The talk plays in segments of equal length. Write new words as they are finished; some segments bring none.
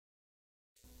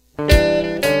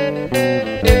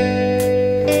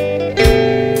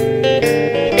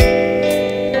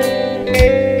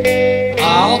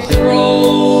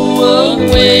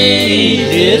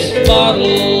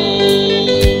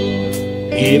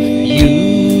If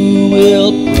you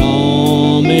will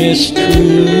promise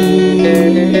true,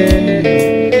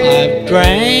 I've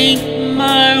drank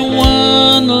my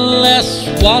one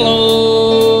last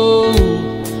swallow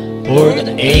for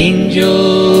the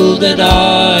angel that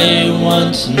I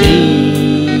once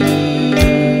knew.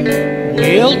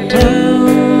 We'll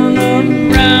turn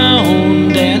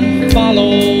around and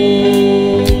follow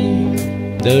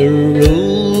the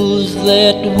rules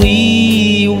that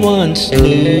we once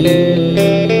knew.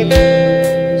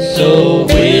 So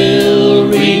we'll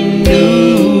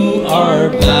renew our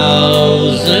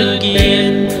vows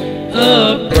again,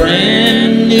 a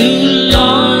brand new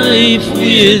life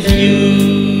with you.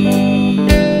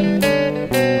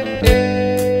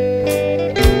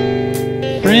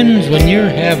 Friends, when you're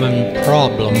having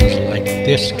problems like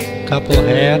this couple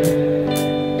had,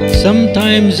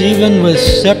 sometimes even with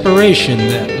separation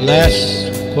that lasts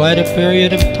quite a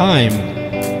period of time,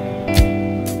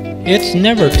 it's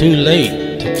never too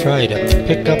late to try to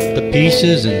pick up the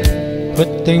pieces and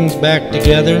put things back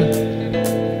together.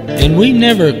 And we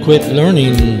never quit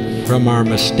learning from our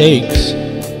mistakes.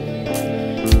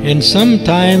 And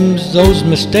sometimes those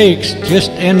mistakes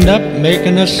just end up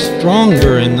making us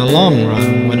stronger in the long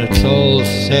run when it's all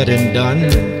said and done,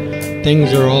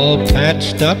 things are all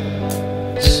patched up.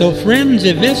 So friends,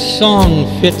 if this song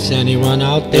fits anyone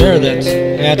out there that's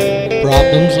had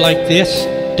problems like this,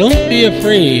 don't be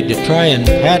afraid to try and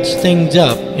patch things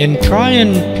up and try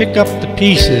and pick up the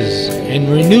pieces and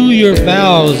renew your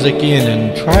vows again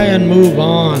and try and move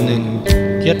on and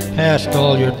get past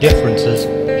all your differences.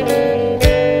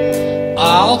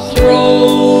 I'll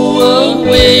throw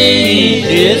away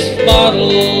this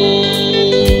bottle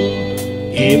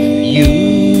if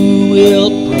you will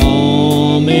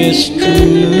promise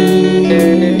true.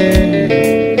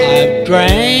 I've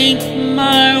drank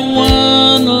my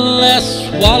one last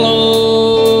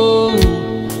swallow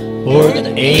for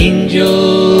the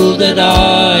angel that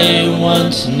I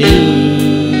once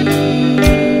knew.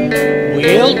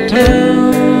 We'll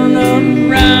turn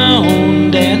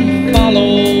around and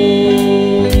follow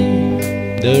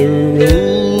the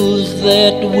rules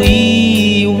that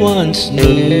we once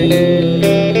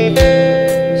knew.